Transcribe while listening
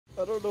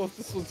I don't know if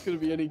this one's gonna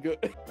be any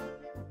good.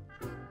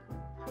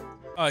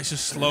 Oh, it's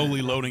just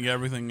slowly loading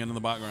everything into the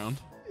background.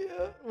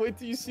 Yeah, wait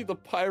till you see the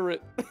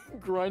pirate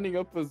grinding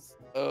up his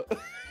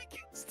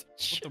against the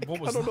chick. What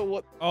was I don't that? know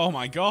what. Oh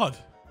my god.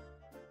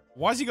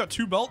 Why has he got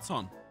 2 belts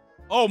on?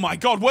 Oh my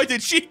god, where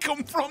did she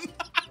come from?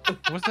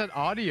 What's that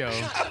audio?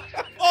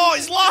 Oh,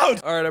 it's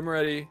loud! All right, I'm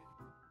ready.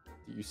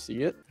 Do you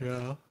see it?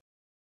 Yeah.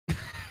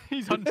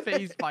 He's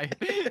unfazed by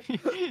it.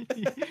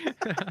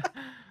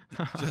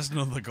 Just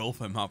another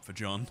golfing map for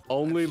John.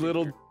 Only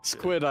little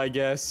squid, I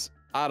guess.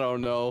 I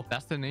don't know.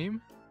 That's the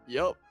name?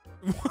 Yup.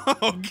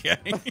 Okay.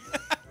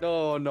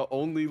 No,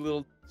 only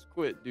little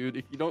squid, dude.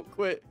 If you don't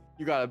quit,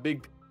 you got a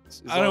big.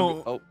 I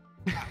don't Oh,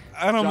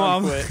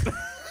 know.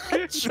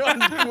 quit. John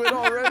quit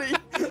already.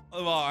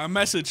 Well, I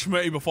messaged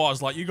Smitty before. I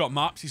was like, "You got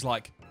maps?" He's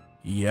like,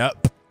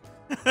 "Yep."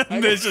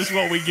 And this is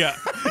what we get.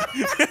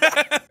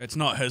 It's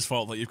not his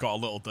fault that you've got a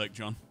little dick,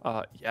 John.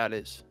 Yeah, it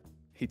is.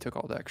 He took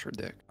all the extra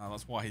dick.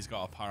 That's why he's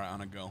got a parrot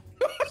and a girl.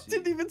 I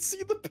didn't even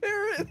see the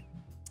parrot.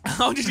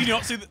 How did you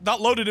not see that?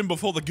 That loaded in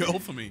before the girl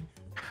for me.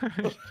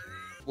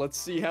 Let's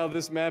see how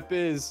this map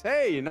is.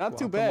 Hey, not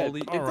too bad.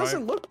 It All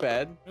doesn't look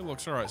bad. It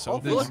looks alright. So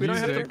Oh, look, we don't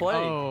have to play.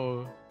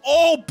 Oh.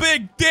 all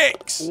big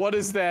dicks. What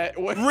is that?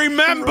 What?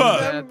 Remember,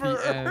 At the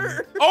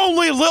end.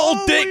 only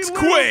little dicks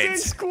little quit.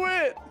 dicks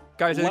quit.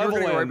 Guys, I think we're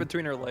Level going right end.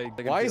 between our legs.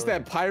 I can Why is feel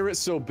that pirate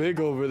so big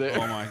over there?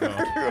 Oh my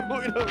god.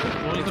 What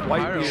does the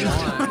white pirate beard.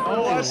 want?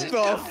 Oh. What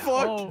the fuck?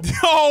 Oh.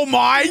 Oh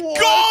my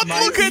god!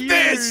 My Look at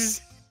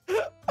this.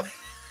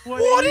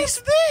 What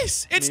is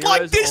this? It's Mira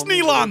like is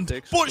only little Disneyland,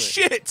 dicks but quit.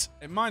 shit.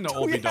 It might not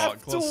all We be dark.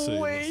 have to Let's see.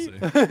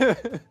 wait.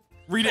 Let's see.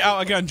 Read it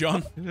out again,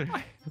 John.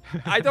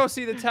 I don't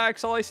see the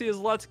text. All I see is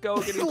 "Let's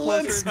go." Getting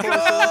closer Let's and go.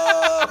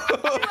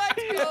 closer.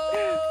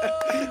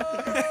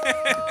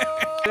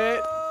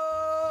 It-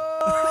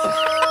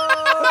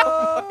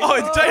 Oh,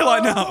 it's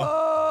daylight now.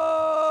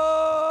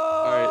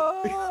 All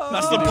right.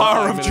 That's We'll the do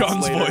power 5 of minutes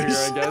John's later here,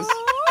 voice. I guess.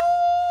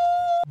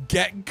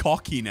 Get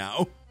cocky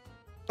now.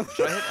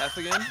 Should I hit F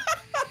again?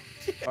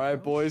 All right,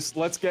 boys,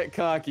 let's get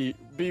cocky.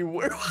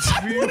 Beware.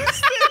 What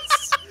is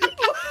this?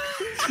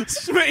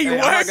 Smitty, Hey, I'm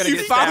where not did gonna you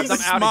get find stabbed.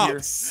 this I'm outta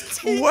map?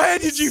 here. Where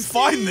did you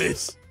find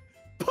this?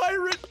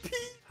 Pirate Pete.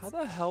 How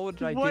the hell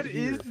did I What get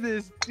is here?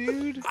 this,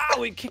 dude?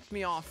 Oh, he kicked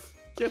me off.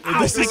 Get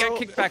Ow, This I is- got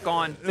kicked back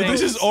on. This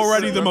Thanks. is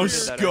already the Whoever most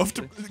did that, scuffed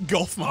actually.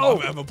 golf map Oh,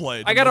 I've ever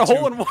played. I got a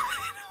hole in one.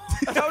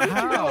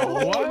 How?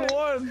 What?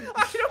 One.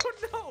 I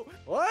don't know.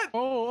 What?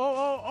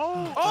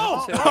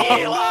 Oh,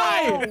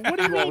 Eli! What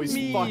do you You always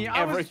mean fuck me?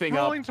 everything I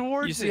up. was rolling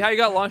towards You see it. how you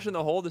got launched in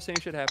the hole? The same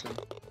shit happened.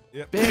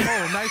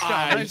 Oh, nice job,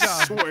 I nice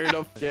job. swear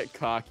to get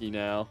cocky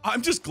now.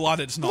 I'm just glad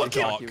it's not Look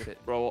at dark. you with it.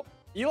 Bro,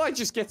 Eli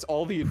just gets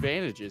all the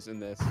advantages in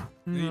this.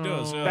 He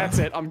does, yeah. That's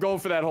it. I'm going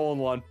for that hole in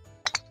one.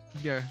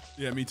 Yeah.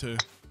 Yeah, me too.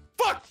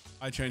 Fuck!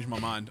 I changed my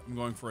mind. I'm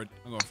going for it.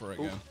 I'm going for it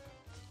again.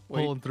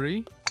 Wait. Hole in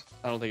 3.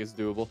 I don't think it's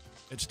doable.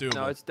 It's doable.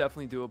 No, it's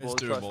definitely doable. It's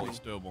Trust doable. me. It's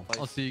doable.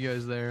 I'll see you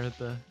guys there at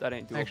the That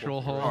ain't doable.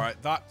 actual hole. All right,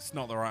 that's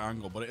not the right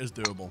angle, but it is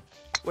doable.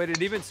 Wait,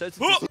 it even says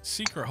Oh! it's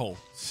Secret hole.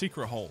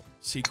 Secret hole.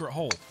 Secret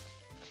hole.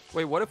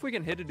 Wait, what if we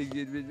can hit it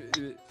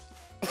again?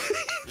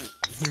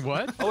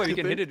 What? Oh, wait, we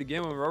can hit it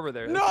again when we're over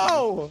there.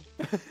 No!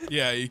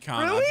 Yeah, you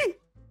can. Really?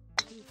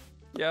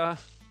 Yeah.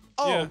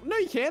 Oh, Yeah. no,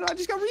 you can't. I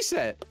just got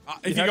reset.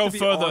 If you have go to be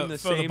on further, the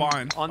further same-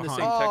 behind. on the same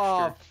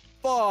Oh, texture.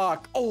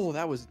 fuck. Oh,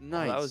 that was Oh,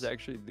 nice. that was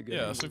actually the good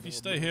Yeah, one. so if you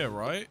stay here,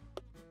 right?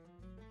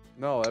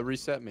 No, it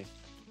reset me.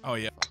 Oh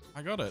yeah,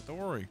 I got it. Don't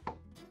worry.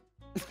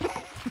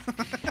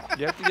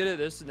 You have to get it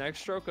this next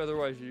stroke,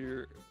 otherwise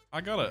you're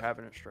I got it.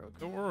 having a stroke.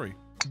 Don't worry.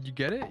 You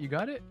get it? You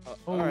got it?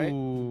 All right.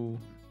 Oh.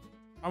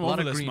 I'm A lot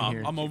over of this green map.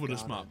 here. I'm over You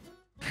this got map.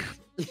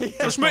 Yeah.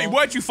 Just me.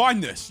 Where'd you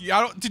find this? Yeah,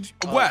 I don't, did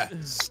you, where?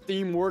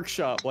 Steam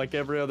Workshop, like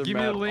every other Give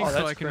me map. the link Oh, so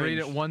that's I can rate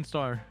it cringe. 1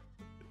 star.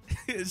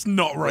 It's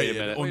not Wait a rated.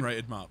 minute.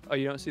 Unrated map. Oh,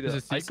 you don't see Is the?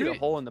 it I see the secret?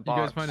 hole in the You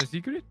box. guys find a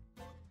secret?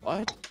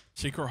 What?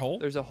 Secret hole.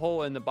 There's a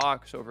hole in the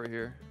box over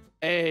here.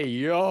 Hey,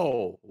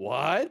 yo.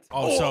 What?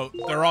 Oh, so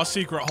there are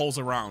secret holes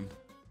around.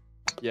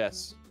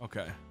 Yes.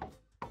 Okay.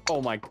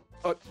 Oh, my.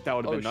 Oh, that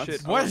would have Oh been nuts.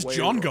 shit! Where's Way-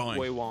 John going?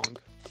 Way wrong.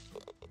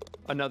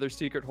 Another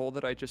secret hole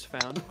that I just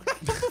found.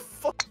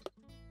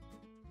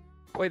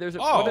 Wait, there's a.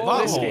 Oh, what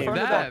that is this hole. in game front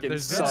of That, fucking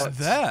there's sucks. It's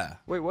there.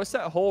 Wait, what's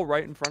that hole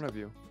right in front of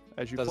you?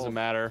 As you Doesn't pull?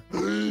 matter.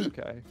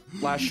 Okay.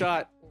 Last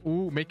shot.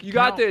 Ooh, make it You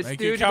got count. this, Make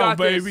dude. it You count,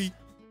 got this. baby.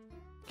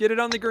 Get it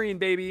on the green,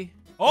 baby.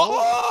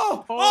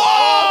 Oh! Oh!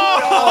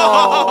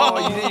 Oh,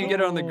 you Oh! didn't even get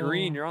it on the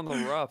green. You're on the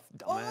rough,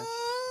 dumbass.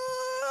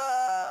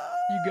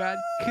 You got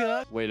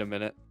cut. Wait a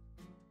minute.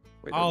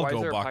 Wait, I'll why is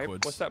go there a pipe?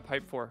 backwards. What's that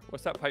pipe for?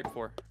 What's that pipe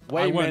for?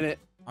 Wait a went- minute.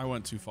 I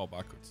went too far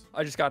backwards.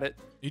 I just got it.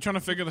 You trying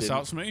to figure this Didn't.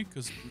 out to me?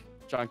 Because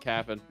John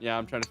Cappin. Yeah,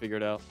 I'm trying to figure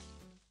it out.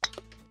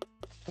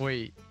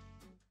 Wait.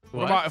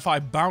 what about if I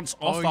bounce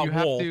off Oh, that you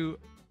wall? have to.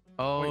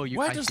 Oh, Wait, you.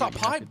 where I does see that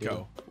what you have pipe to do.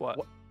 go? What?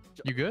 What?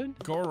 You good?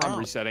 Go I'm around.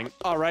 resetting.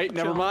 All right,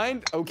 never John.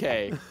 mind.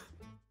 Okay.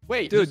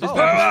 Wait, Dude, this oh. is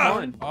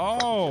fun.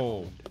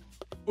 Oh.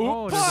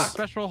 Oh, there's a fuck.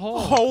 special hole.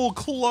 Hole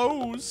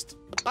closed.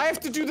 I have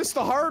to do this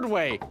the hard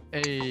way.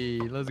 Hey,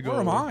 let's go. Where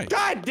am I?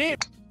 God damn.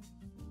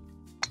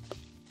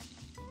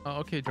 Oh,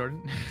 okay,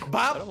 Jordan. That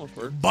Bop. almost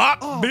worked. Bop,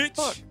 Oh, bitch.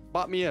 fuck.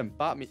 Bop me in.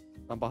 Bop me.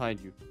 I'm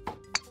behind you.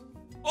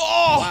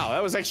 Oh! Wow,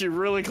 that was actually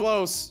really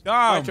close.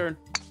 My Damn. turn.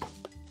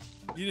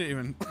 You didn't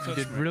even touch You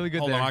did me. really good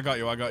Hold there. on, I got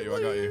you. Look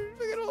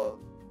at all.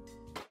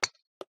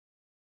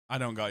 I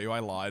don't got you. I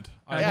lied.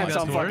 I Yeah, think it's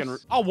that's on fucking.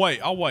 worse. I'll wait.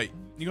 I'll wait.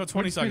 You got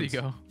 20 Where'd Smitty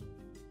seconds. go?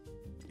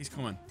 He's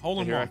coming. Hole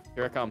in Here one.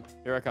 I come.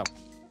 Here I come.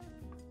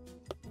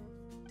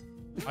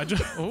 I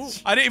just. Oh.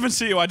 I didn't even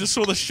see you. I just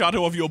saw the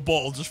shadow of your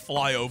ball just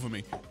fly over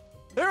me.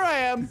 Here I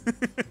am.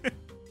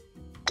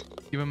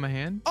 Give him a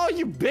hand. Oh,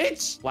 you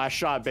bitch! Last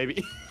shot,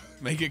 baby.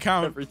 Make it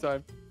count. Every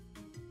time.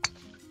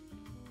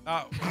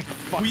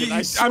 Fucking,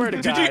 I swear to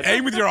did God. you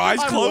aim with your eyes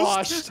I'm closed?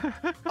 washed.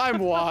 I'm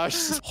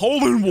washed.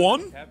 Hole in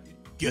one?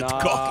 Get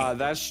Nah, cocky.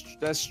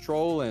 that's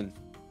trolling.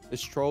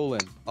 It's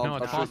trolling. No,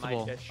 it's I'll show,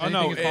 possible. Oh no,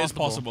 Anything it is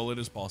possible. It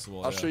is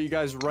possible. I'll yeah. show you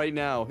guys right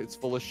now. It's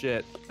full of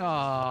shit.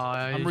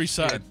 I'm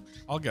resetting.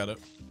 I'll get it.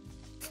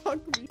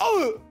 Fuck me.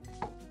 Oh!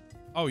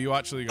 Oh, you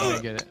actually I got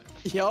it. get it.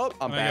 Yup,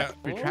 I'm Oh, back.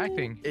 yeah.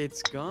 Retracting. Oh,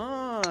 it's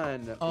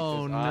gone.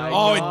 Oh, because no. I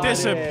Oh, it got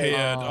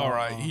disappeared. Oh. All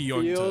right, he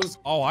yoinked Feels-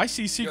 it. Oh, I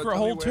see Yo, secret tell me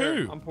hole where.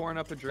 too. I'm pouring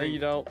up a No, drink. you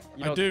don't.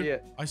 You I don't do. see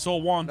it. I saw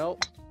one.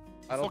 Nope.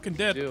 I don't Fucking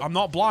think you did. do. I'm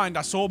not blind.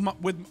 I saw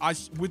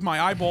with my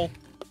eyeball.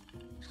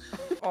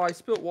 Oh, I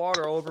spilled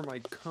water all over my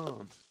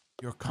cum.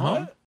 Your cum?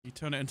 What? You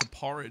turn it into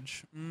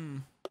porridge.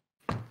 Mm.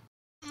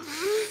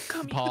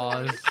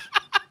 Pause.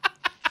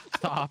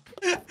 Stop.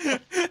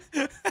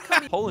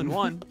 Hole in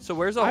one. So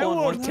where's the I hole in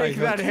will one? take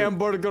can I that go to?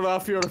 hamburger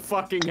off your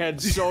fucking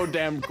head so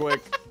damn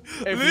quick.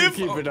 If Live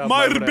you keep it up,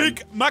 my my friend.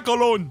 big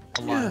macaron.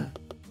 Alive.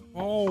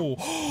 Oh.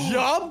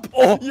 Yup.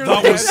 Oh, You're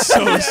that the- was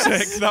so Yes.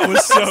 sick. That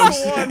was so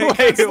That's the one. sick.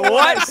 That's the one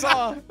I what?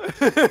 saw.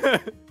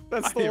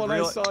 That's I the one I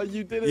really- saw.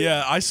 You did it.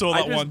 Yeah, I saw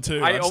that one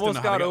too. I just didn't almost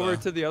know how to got get over there.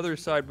 to the other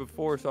side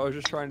before, so I was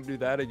just trying to do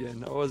that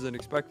again. I wasn't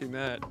expecting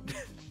that.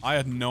 I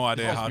had no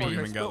idea how to Fuck, I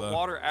even get spilled there.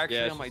 water actually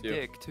Yeah, on my she's you.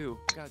 dick too.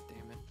 God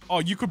damn it. Oh,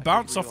 you could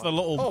bounce off the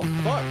little. Oh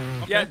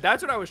fuck. Yeah,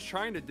 that's what I was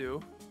trying to do.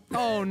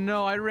 Oh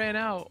no, I ran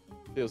out.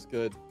 Feels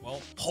good. Well,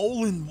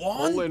 hole in one.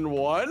 Hole in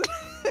one.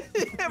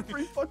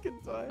 Every fucking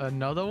time.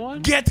 Another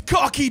one? Get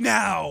cocky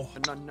now.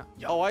 No.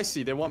 Oh, I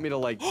see. They want me to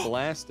like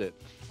blast it.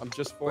 I'm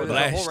just for Wait, that.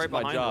 there's a hole Blast. right my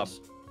behind job. us.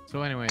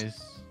 So anyways.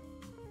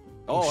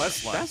 Oh,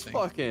 that's Blasting.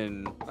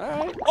 fucking. All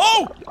right.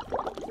 Oh!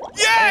 Oh,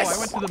 Yes! I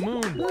went to the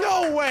moon.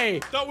 No way.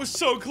 That was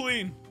so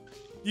clean.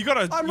 You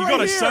gotta, I'm you right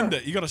gotta here. send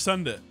it. You gotta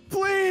send it.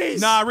 Please.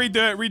 Nah,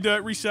 redo it,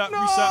 reset, reset.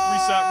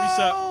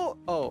 No!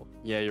 Oh,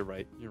 yeah, you're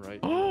right. You're right.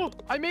 Oh,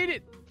 I made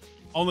it.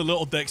 Only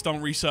little dicks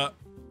don't reset.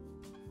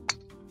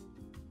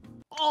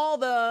 All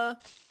the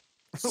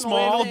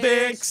Small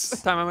dicks.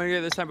 This time I'm gonna get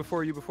it this time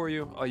before you.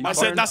 Oh, you That's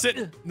burned. it. That's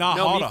it. Nah,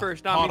 No, me harder,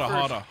 first, not me harder,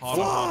 first. harder,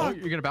 harder, Oh, harder.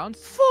 you're gonna bounce?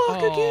 Fuck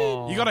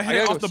Oh. You gotta I hit it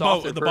gotta off go the boat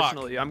softer, at the back.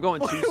 personally. I'm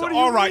going too What soft. do you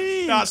All right,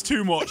 mean? that's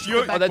too much.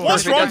 You're, Oh, that's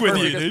what's perfect, wrong that's with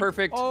perfect, you, that's dude?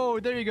 perfect. Oh,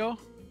 there you go.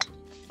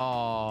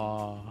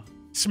 Oh.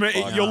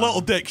 Smitty, Fuck. your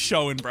little dick's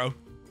showing, bro.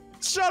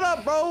 Shut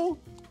up, bro.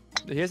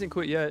 He hasn't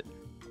quit yet.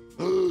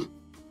 This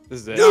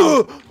is it.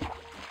 No.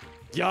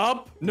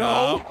 Yup.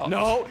 No. No.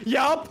 No.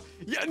 Yup.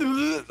 Yeah.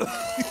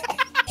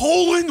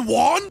 Hole in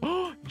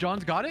one?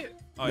 John's got it?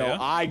 Oh, No, yeah?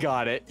 I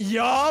got it.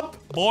 Yup.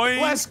 Boy.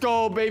 Let's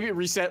go, baby.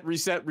 Reset.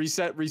 Reset.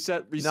 Reset.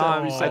 Reset. Reset.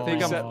 No, reset. I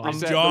think reset. I'm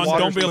reset. John, reset,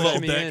 don't be a reset,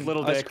 little me dick. in.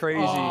 Little That's dick. crazy.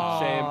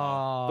 Shame.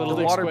 Little The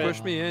dick water squid.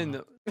 pushed me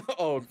in.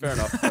 Oh, fair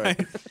enough. Fair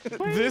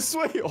enough. This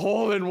way.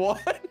 Hole in one.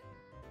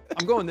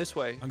 I'm going this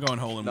way. I'm going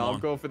hole in No, one. I'm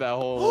going for that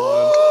hole in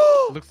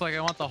one. Looks like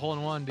I want the hole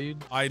in one,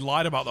 dude. I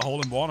lied about the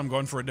hole in one. I'm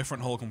going for a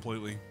different hole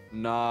completely.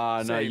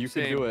 Nah, Same, you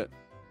can same. do it.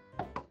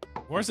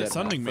 Where's it Dead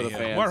sending for me? the here?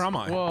 fans. Where am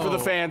I? Whoa. For the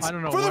fans. I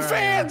don't know For the where I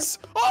am. fans.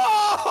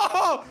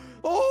 Oh.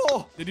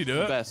 Oh. Did he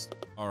do it? Best.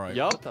 All right.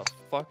 Yup. What the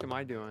fuck am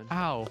I doing?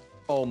 Ow.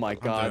 Oh my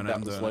doing God, it, that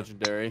I'm was doing it.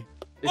 legendary.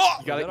 Oh! You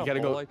Is gotta that a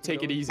go. hole I can Take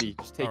go it in? easy.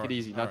 Just take it Alright,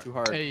 easy, not alright. too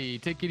hard. Hey,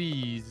 take it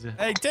easy.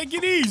 Hey, take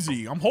it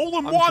easy. I'm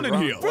holding I'm one in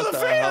drunk. here. For What the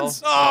the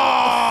fans.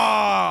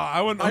 Ah!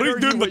 I went. I'd Who's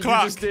argue doing the what you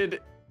clock? just did.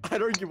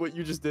 I'd argue what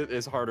you just did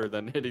is harder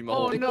than hitting the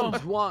Oh, hole. no.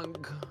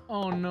 Drunk.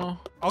 Oh no.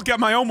 I'll get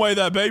my own way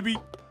there, baby.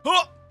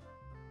 Huh!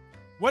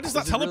 Where does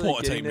that Is it really teleporter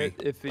take getting me?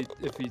 it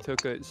if he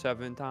took it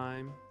 7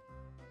 times?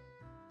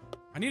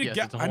 I need to Yes,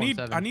 get. it's a I hole in need.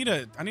 7.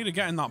 I need to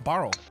get in that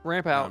barrel.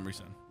 Ramp Yeah, out. I'm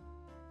resetting.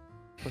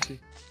 Pussy.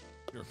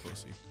 You're a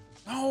pussy.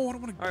 No, I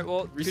don't want to. All right,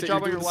 well, Reset, good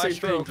job on you're your doing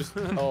last the same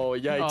stroke. thing, Oh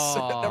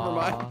yikes! Never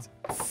Aw. mind.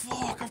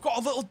 Fuck! I've got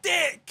a little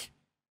dick.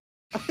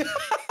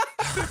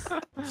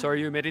 So are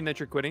you admitting that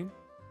you're quitting?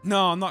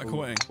 No, I'm not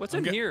quitting. What's I'm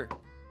in get- here?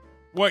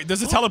 Wait,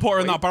 there's a teleporter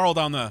in Wait. that barrel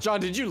down there. John,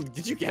 did you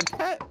get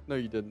that? No,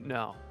 you didn't.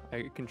 No.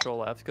 I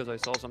control F because I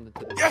saw something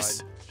to the Yes!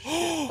 side.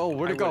 Oh,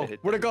 where'd I it go? would've hit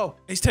Where'd it go?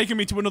 It's taking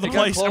me to another It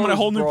got place. I'm on a closed,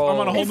 whole new. bro. I'm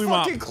on a whole It new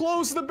fucking map.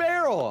 closed the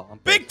barrel. I'm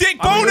Big dick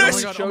Oh my God,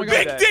 bonus! oh my God, oh my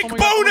Big God. dick Oh my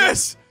God, oh my God.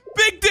 bonus!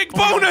 Big dick Oh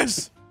my God.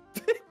 bonus!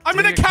 I'm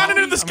in a Did you get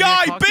cannon in the cocky? I'm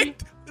sky! gonna get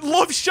Big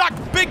Love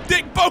Shack! Big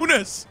dick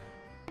bonus!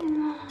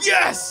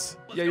 Yes!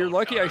 Yeah, you're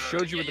lucky I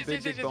showed you what the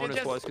big dick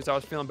bonus was because I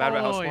was feeling bad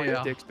about how small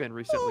your dick's been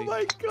recently. Oh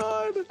my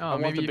god. Oh, I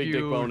want maybe the if big you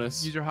dick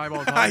bonus. use your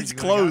highballs hard, It's you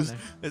would've gotten closed. there.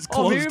 It's Oh,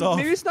 closed off.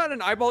 maybe it's not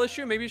an eyeball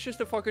issue. Maybe it's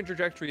just a fucking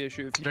trajectory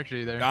issue. If you,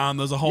 Trajectory there.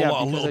 There's a whole lot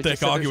of because little I dick just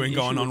said there's arguing an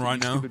going issue on with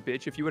right you, now. Stupid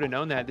bitch. If you would have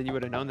known that, then you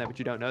would have known that, but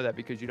you don't know that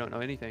because you don't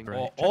know anything.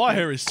 Right. All I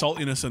hear is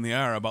saltiness in the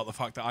air about the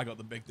fact that I got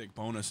the big dick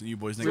bonus and you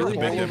boys didn't Really?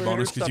 get the big All dick over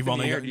bonus here, because you've stuff in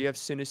only the air. got, Do you have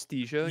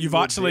synesthesia? You you've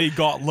little actually dick?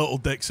 got little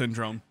dick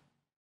syndrome.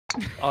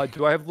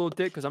 Do I have a little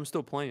dick? Because I'm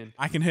still playing.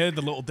 I can hear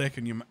the little dick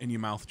in your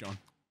mouth, John.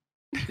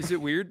 Is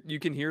it weird? You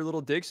can hear little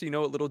dicks, so you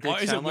know what little dicks Oh,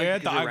 is it sound like.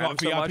 weird that because I they're got around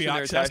so much VIP and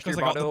they're access attached to because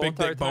I your got the body big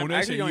the dick entire time? bonus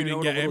Actually, and don't you even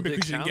know didn't what get a little in because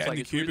dick you didn't get sounds in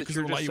the like. queue It's because weird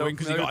you that look like you you're win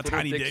because you so got a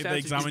familiar tiny with dick. little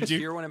They dick sounds. examined You you.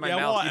 just hear one in my Yeah,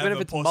 mouth. Even if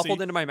whatever, it's pussy.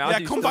 muffled into my mouth, Yeah,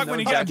 you come still back know when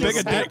you get a exactly bigger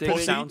what that dick, dick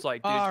pussy. sounds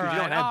like, dude. 'cause you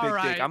don't have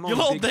big dick. I'm Your on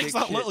little big dick's dick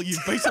that shit. little.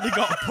 You've basically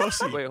got a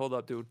pussy. Wait, hold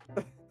up, dude.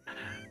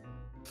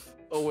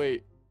 Oh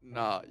wait.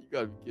 Nah, you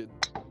gotta be kidding.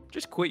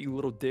 Just quit, you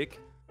little dick.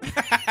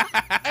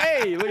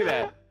 Hey, look at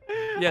that.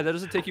 Yeah, that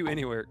doesn't take you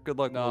anywhere. Good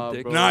luck, Nah, little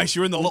dick. bro. Nice,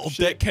 you're in the Oh, little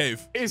shit. dick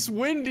cave. It's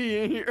windy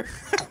in here.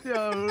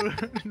 Yo,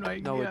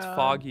 No, it's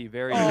foggy.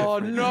 Very Oh,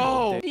 different.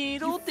 no.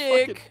 Little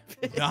dick.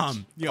 Fucking-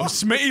 Damn. Yo,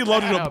 Smitty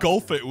loaded Damn. up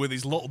Golfit with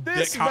his little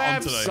This dick hat on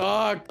map today.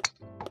 suck.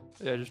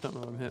 Yeah, I just don't know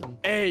what I'm hitting.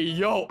 Hey,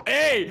 yo.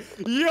 Hey,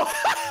 yo.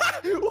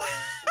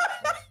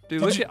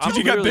 Dude, look you- at, I'm did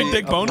you get big literally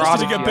dick a bonus?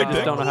 Did you prodigy, get big I just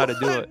dick? don't know how to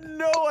do it.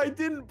 No, I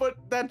didn't, but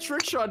that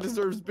trick shot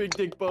deserves big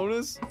dick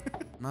bonus.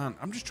 Man,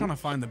 I'm just trying to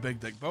find the big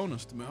dick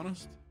bonus, to be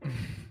honest.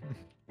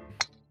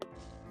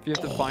 If you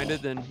have to find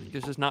it, then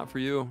it's just not for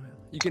you.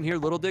 You can hear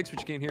little dicks, but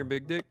you can't hear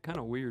big dick. Kind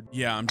of weird.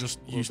 Yeah, I'm just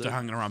Little used to dick.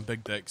 hanging around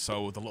big dicks,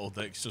 so the little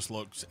dicks just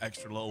looks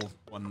extra little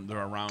when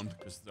they're around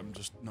because I'm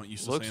just not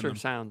used to Looks seeing or them.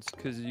 sounds?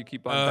 Because you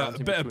keep on A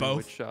bouncing bit of between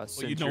both. which, Well, you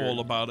since know you're- all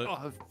about it.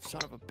 Oh,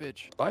 son of a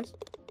bitch. Spice?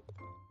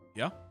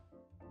 Yeah?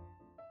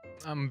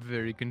 I'm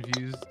very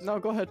confused. No,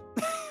 go ahead.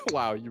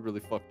 Wow, you really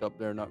fucked up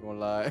there, not gonna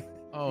lie.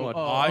 Oh, What?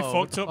 oh, I oh, what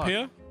fucked the up fuck?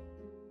 here?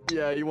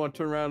 Yeah, you want to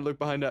turn around and look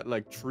behind that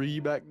like tree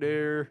back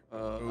there? I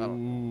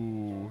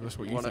don't Ooh, that's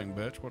what you Wanna- think,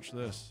 bitch. Watch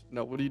this.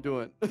 know. What are you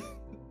doing?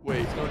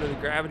 Wait. Go to the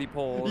gravity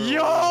pole. or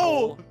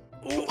Yo!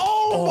 pole.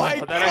 Oh my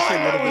that god, actually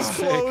that would've was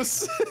been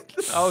sick.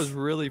 close. That was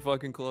really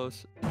fucking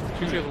close. You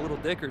have a little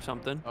dick or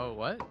something. Oh,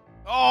 what?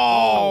 Oh,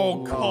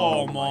 Oh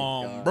come my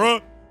on, God.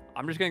 bruh.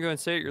 I'm just gonna go and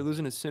say it. You're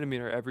losing a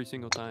centimeter every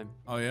single time.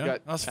 Oh, yeah?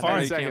 Got- That's I I know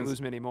fine. you can't seconds.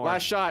 lose many more.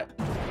 Last shot.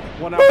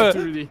 One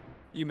opportunity.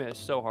 You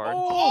missed so hard.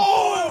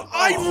 Oh,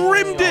 I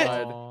rimmed it!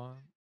 God. Aw.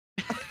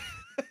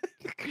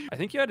 I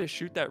think you had to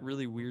shoot that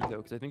really weird though,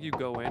 because I think you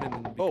go in and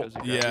then Oh, because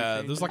of gravity Yeah,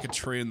 changes- there's like a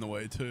tree in the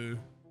way, too.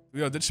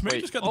 Yo, did Schmidt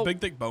Wait, just get the oh, big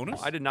dick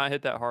bonus? I did not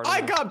hit that hard. I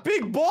enough. got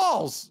big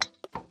balls.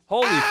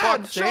 Holy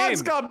fuck, John's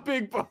same. got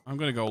big balls. I'm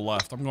gonna go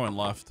left. I'm going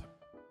left.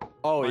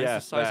 Oh Mine's yeah,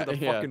 the size of the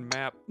yeah. fucking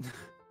map.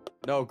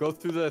 No, go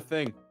through the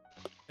thing.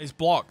 It's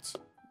blocked.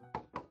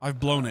 I've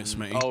blown it,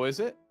 Smitty. Oh, is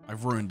it?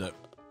 I've ruined it.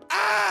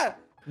 Ah!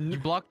 You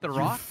blocked the You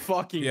rock?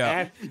 fucking Yeah.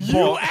 ass. You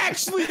Ball.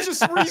 actually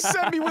just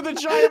reset me with a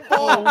giant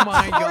ball. Oh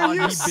my Are god,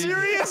 you he big,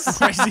 serious?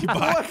 Crazy What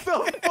back. the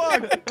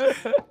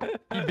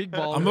fuck? he big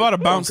ball. I'm about to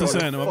bounce Go this to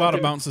in. I'm about to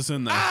fucking- bounce this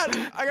in there.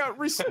 Ah, I got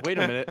Wait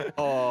a minute.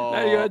 Oh.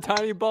 Now you got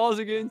tiny balls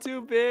again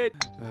too, bitch.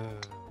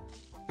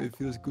 It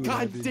feels good. God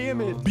having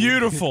damn you it. on.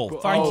 Beautiful.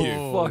 Thank oh,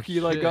 you. Fuck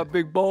you, like shit. got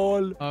big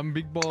ball.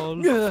 Big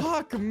ball.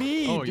 Fuck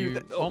me, Oh, dude. you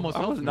That- almost I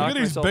was helped me. not- Look at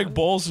these myself big in.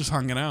 balls just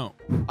hanging out.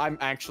 I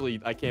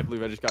can't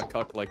believe I just got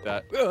cucked like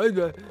that.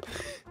 Oh,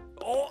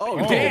 Oh,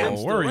 Oh, damn.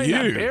 where are right in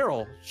that you?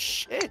 barrel.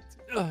 Shit.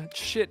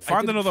 shit.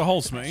 Find another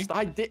hole,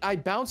 Smitty. I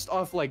bounced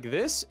off like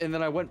this, and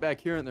then I went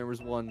back here, and there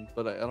was one,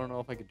 but I don't know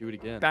if I could do it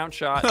again. Bounce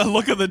shot.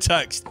 Look at the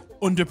text.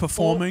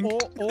 Underperforming.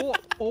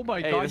 Oh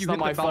my Hey, god, that's you not hit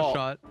my the bounce fault.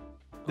 shot.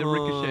 The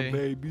ricochet.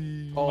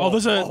 baby. Oh,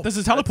 there's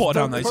a teleporter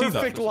down there. the See that?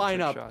 perfect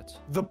lineup. Shots.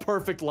 The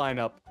perfect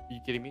lineup. Are you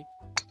kidding me?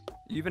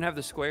 You even have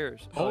the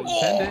squares. Oh, you-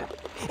 send it.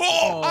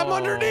 Oh, I'm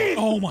underneath.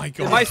 oh my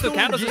Does god. mine still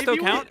count? Does it gave still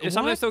you count? it? Is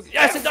something What? still?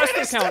 Yes, it does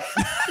still count.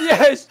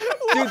 Yes, dude.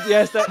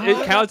 Yes, that How it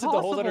is counts that at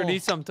the holes possible?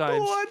 underneath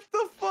sometimes. What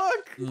the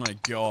fuck? Oh my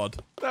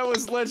god. That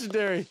was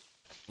legendary. It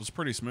was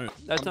pretty smooth.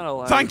 That's not a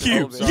lie. Thank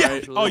you. Elevator, Yeah.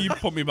 actually. Oh, you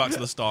put me back to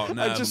the start.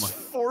 Nah, I never just mind.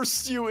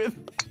 forced you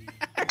in.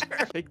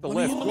 Take the What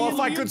are lift. you Well, if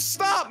I doing? could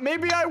stop,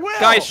 maybe I will.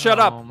 Guys, shut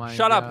Oh up. my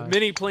Shut up. God.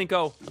 Mini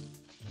Plinko.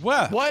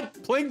 Where? What?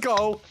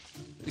 Plinko?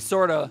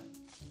 Sorta.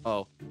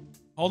 Oh.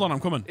 Hold on, I'm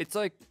coming. It's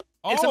like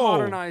it's a Oh.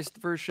 modernized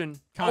version.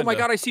 Oh my Kinda.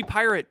 god, I see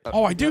pirate.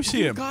 Oh, I do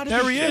see him. gotta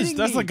There be he is. kidding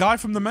That's me. the guy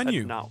from the That menu.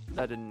 did not.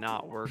 That did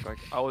not work. Like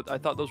I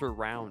thought those were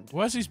round.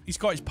 Where's his? He's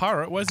got his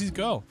parrot. Where's his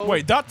girl? Oh.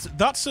 Wait, that's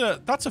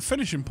a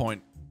finishing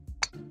point.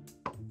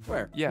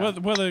 Where? Yeah.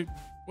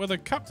 Where the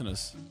captain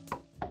is.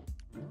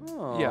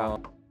 Oh. Yeah.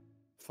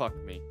 Fuck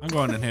me. I'm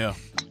going in here.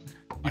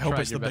 I hope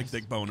tried it's the your big best.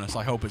 dick bonus.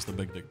 I hope it's the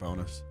big dick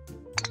bonus.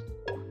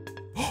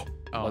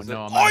 Oh Was it?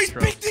 no, I'm Oh, not he's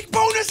stroke. big dick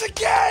bonus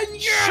again!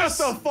 Yes!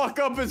 Shut the fuck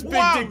up. It's big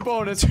Wow. dick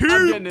bonus. I'm Two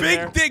getting in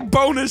there. big dick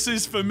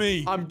bonuses for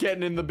me. I'm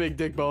getting in the big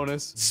dick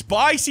bonus.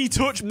 Spicy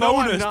touch No,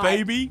 I'm bonus, not.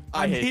 baby.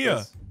 I I'm hate here.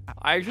 this.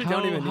 I actually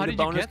don't How- even how need a did you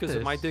bonus get because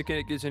if my this?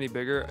 dick gets any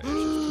bigger, it's just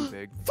too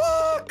big.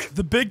 Fuck.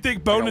 The big dick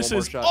one more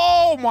bonuses. shot.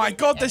 Oh my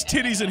god, there's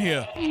titties in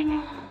here.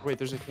 Wait,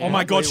 there's a Oh can.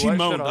 my god, Wait, she what?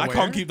 moaned. Shut up. I Where?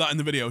 can't keep that in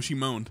the video. She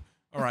moaned.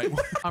 All right.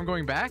 I'm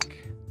going back.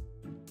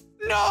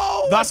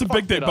 No! That's I a big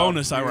fucked dick it up,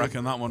 bonus, I dude.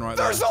 reckon. That one right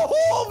there. There's a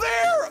hole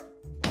there!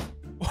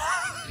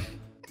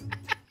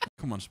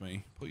 Come on,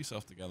 Smee. Put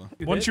yourself together.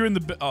 You Once hit? you're in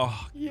the...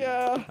 Oh.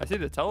 Yeah. I see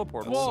the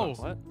teleport. Whoa.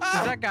 What?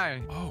 Who's that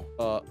guy?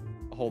 Oh.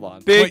 Hold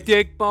on. Big Wait.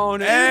 dick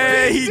bonus.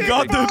 Hey, he dick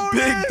got the bonus!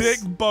 big dick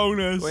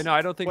bonus. Wait, no,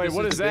 I don't think Wait, this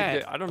what is is the big that?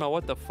 dick. I don't know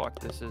what the fuck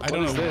this is. I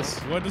don't is know. this?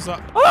 What does that...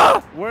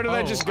 Where did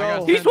I Oh, just I go?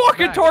 got He's sent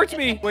walking back. towards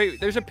me. Wait,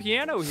 there's a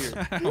piano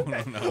here. I don't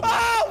know.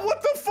 Ah!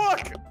 What the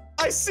fuck?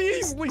 I see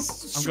he's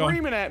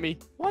screaming at me.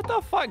 What the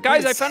fuck?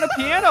 Guys, I found a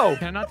piano.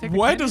 Can I not take?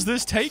 Where a does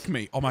this take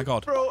me? Oh my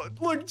god. Bro,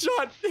 look,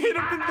 John, hit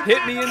him in the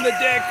Hit me in the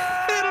dick.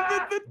 Hit him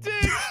in the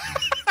dick.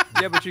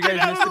 Yeah, but you guys Get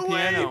out missed of the the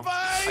way, piano. boys.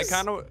 I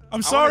kind of.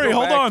 I'm sorry,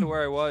 hold on. To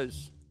where I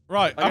was.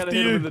 Right, I gotta after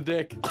hit him in you. the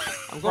dick.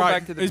 I'm going Right,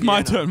 back to the it's piano.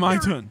 my turn, my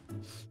turn.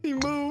 He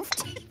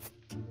moved.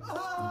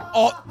 Oh,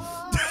 Oh,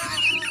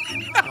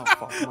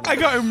 fuck, I'm I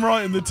got him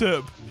right in the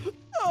tip.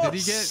 Oh, Did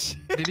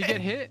he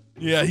get hit?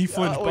 Yeah, he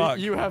flinched wait, back.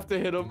 You have to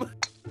hit him.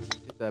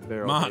 Hit that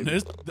barrel. Man,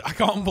 baby. I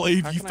can't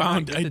believe How you can I not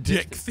found get a the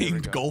distance? There we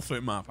dick-themed go.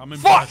 golfing map. I'm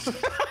impressed.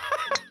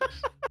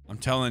 I'm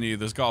telling you,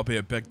 there's got to be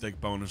a big dick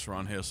bonus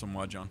around here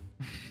somewhere, John.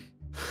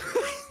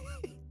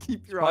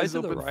 Keep your Probably eyes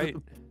to the open. right.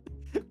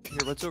 Here,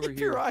 what's over Keep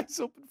here? your eyes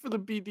open for the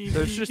BD.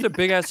 There's just a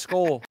big ass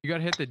skull. You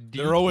gotta hit the D.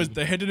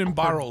 They're hidden in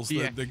barrels,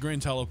 Yeah. the green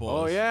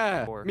teleporters. Oh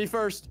yeah. Four. Me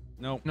first.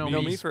 No, No,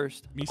 No, me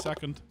first. Me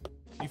second.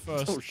 Me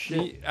first. Oh shit.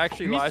 Me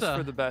actually last Misa.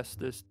 for the best.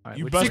 This. Alright,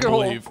 You which best secret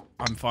hole? believe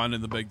I'm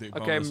finding the big dick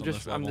bonus Okay, on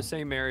this I'm level. the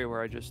same area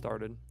where I just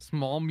started.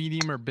 small,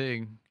 medium, or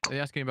big? Are they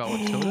asking about what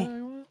soda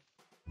I want?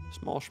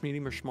 Small,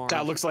 medium, or smart.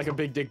 That looks like a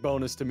big dick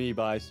bonus to me,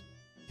 guys.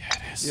 Yeah, it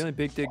The is. only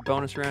big dick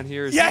bonus around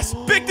here is. Yes!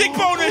 Big dick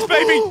bonus,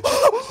 baby!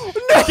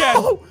 Again!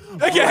 Oh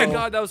Again! my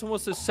god, that was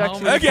almost the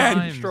section many Again!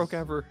 times? stroke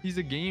ever. He's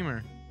a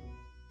gamer.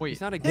 Wait,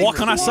 He's not a What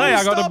can I say?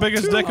 I got the Stop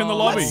biggest too. dick in the Oh,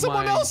 lobby. Let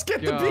someone my else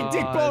get the big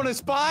dick God. bonus,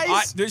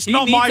 guys. It's He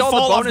not needs my all the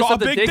fault I've bonus got of a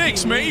the big dick dick, he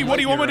Smee. needs. What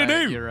do you want me to You're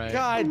right, do? You're right.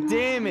 God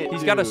damn it.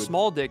 He's got a dude.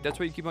 small dick. That's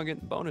why you keep on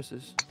getting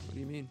bonuses. What do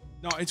you mean?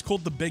 No, it's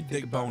called the big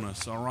dick about it.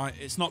 bonus, alright?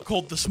 It's not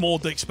called the small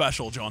dick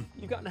special, John.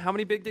 You've gotten how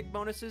many big dick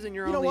bonuses and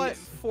you're You know only what?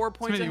 4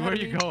 points Smitty, ahead where are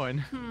of you me?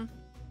 going?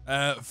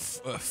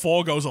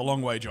 4 goes a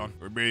long way, John.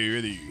 Be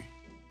ready.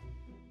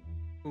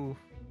 Ooh.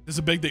 There's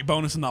a big dick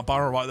bonus in that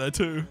barrel right there,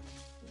 too.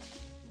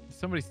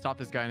 Somebody stop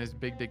this guy and his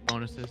big dick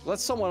bonuses. Let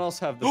someone else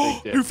have the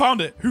big dick. Who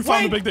found it? Who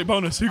found the Wait. big dick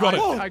bonus? Who got it?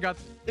 Oh. I got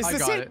Is I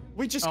this got it? it.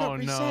 We just Oh, got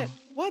reset. no.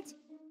 What?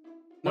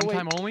 No, One wait.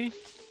 time only?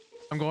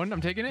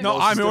 I'm taking it? No,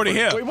 this I'm is already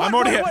different. here. Wait, what? I'm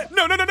already Wait, here. what?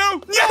 No, no, no,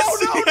 no.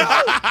 Yes! No, no, no.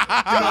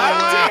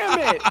 God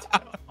damn it.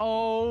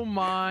 Oh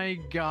my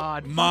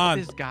god. Fuck Man.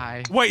 this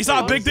guy. Wait, is that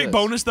a What big is dick this?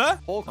 bonus there?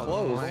 Whole Oh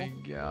clothes. my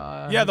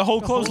god. Yeah, the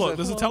whole close whole look.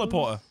 There's a clothes.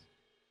 teleporter.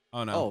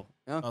 Oh, no. Oh,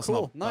 yeah, That's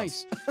cool. not-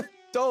 Nice.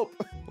 Dope.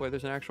 Wait,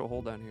 there's an actual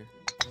hole down here.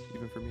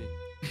 Even for me.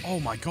 Oh,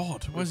 my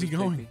God. Where's he Just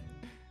take going? me.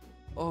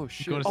 Oh,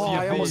 shit. Go to Oh, see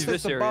I if almost he's- hit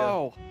this the area.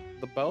 bow.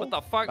 The bow? What the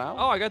fuck? Bow?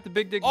 Oh, I got the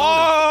big dick bonus.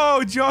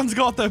 Oh, John's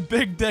got the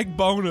big dick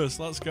bonus.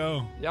 Let's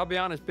go. Yeah, I'll be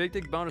honest. Big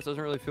dick bonus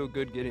doesn't really feel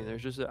good getting.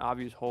 There's just an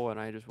obvious hole, and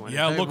I just went.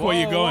 Yeah, Hey, look where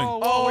you're whoa, going. whoa,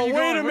 whoa, Oh, where you wait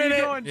going? a Where you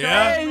minute. going, John?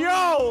 Yeah. Hey,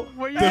 yo.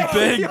 Where you The going?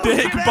 big yo,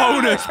 dick get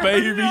bonus, out.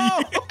 baby. Yo.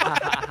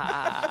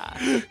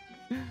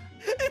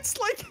 It's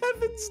like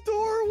heaven's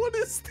door. What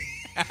is this?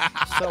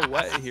 So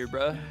wet in here,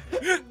 bruh.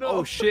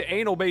 Oh shit,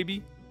 anal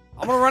baby.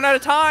 I'm gonna run out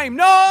of time.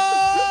 No!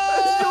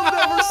 You'll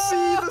never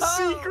see the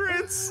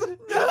secrets.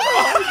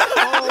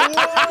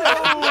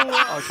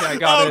 Okay, I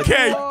got it.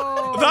 Okay,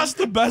 Whoa. that's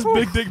the best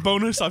big dick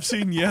bonus I've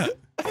seen yet.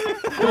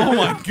 Oh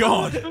my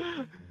god.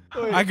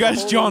 I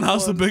guess John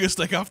has the biggest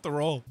dick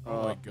after all.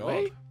 Oh my god.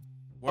 Wait.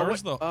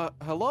 Where's the...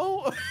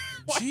 Hello?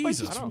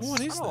 Jesus, I don't,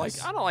 what is I don't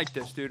this? I don't like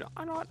this, dude.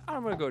 I'm gonna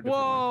go a different way.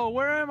 Whoa,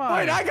 where am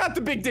I? Wait, I got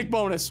the big dick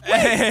bonus. Wait.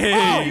 Hey!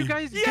 Oh, you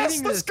guys Yes,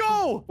 getting let's this?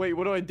 go. Wait,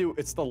 what do I do?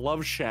 It's the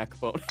Love Shack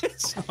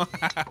bonus.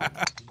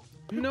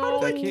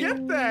 No. I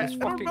get that. It's I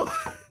don't fucking- know.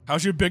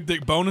 How's your big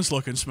dick bonus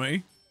looking,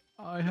 Smee?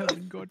 I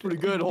haven't got Pretty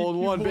good. Hold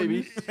one,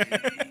 baby.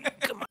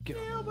 Come on, get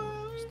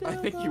on. I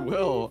think you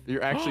will.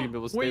 You're actually gonna be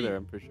able to stay Wait. there,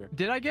 I'm pretty sure.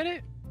 Did I get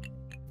it?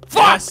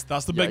 Yes,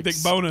 that's the big dick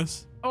Yikes.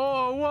 bonus.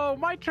 Oh, whoa,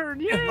 my turn.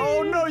 Yay.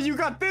 Oh no, you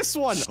got this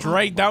one.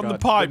 Straight Oh, down my the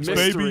God, pipes,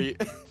 mystery.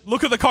 baby.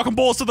 Look at the cock and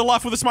balls to the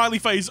left with a smiley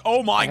face.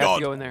 Oh my I have to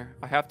god. go in there.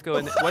 I have to go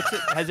in there. What's it?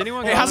 Has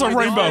anyone? It gone has a in there?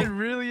 rainbow. It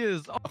really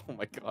is. Oh, Oh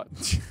my god.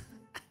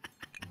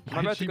 Am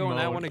I about to go in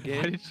that one Why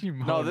again? did she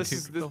moan, No, this dude?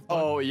 is What this. the fuck?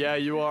 Oh yeah,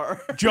 you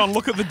are. John,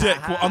 look at the dick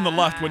on the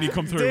left when you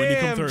come through. When you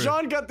come Damn, through.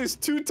 John got this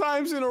 2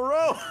 times in a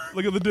row.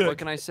 Look at the What dick.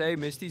 can I say?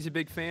 Misty's a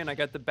big fan. I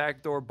got the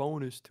backdoor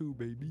bonus too,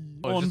 baby.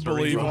 Oh, it's just a You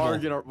Unbelievable. are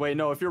gonna wait.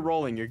 No, if you're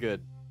rolling, you're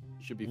good.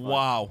 You should be fine.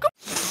 Wow.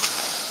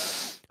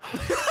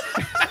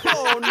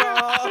 Oh no!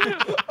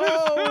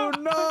 Oh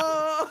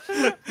no!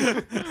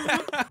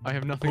 I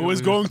have nothing. Who to is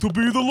lose. going to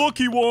be the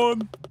lucky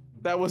one?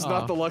 That was Aw.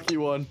 not the lucky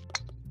one.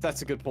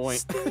 That's a good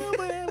point.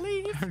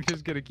 I'm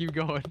just gonna keep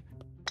going.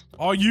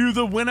 Are you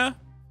the winner?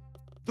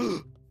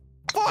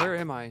 Where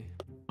am I?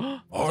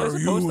 Are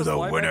supposed you to the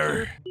fly back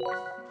winner? here?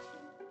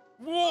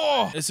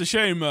 Whoa! It's a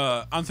shame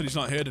Anthony's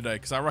not here today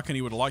because I reckon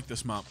he would like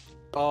this map.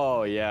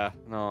 Oh yeah,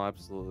 no,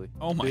 absolutely.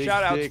 Oh my. Big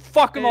Shout out. dick.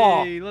 Fuck them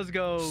all. Hey, let's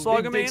go.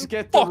 Slug 'em dicks in.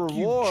 get the Fuck you,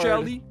 reward.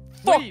 Shelly.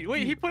 Fuck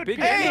Wait, he you, put big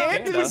Hey,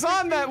 panda. Anthony's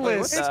on that Wait,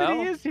 what list. the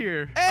Anthony hell? is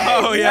here. Hey,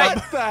 Oh, yeah.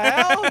 What the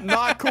hell?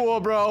 Not cool,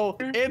 bro.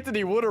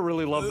 Anthony would have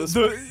really loved this.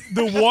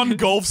 The one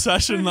golf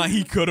session that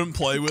he couldn't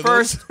play with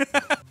First.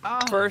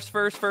 us. First.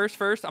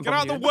 I'm Get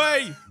out of the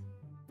way.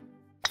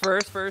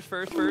 First.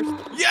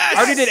 Yes. I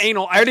already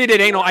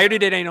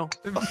did anal.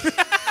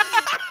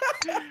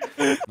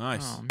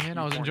 Nice. Oh man,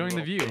 I was enjoying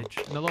the view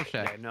in the love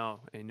shack. I know,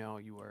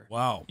 you were.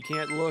 Wow. You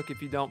can't look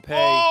if you don't pay.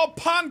 Oh,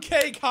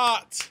 pancake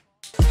hut.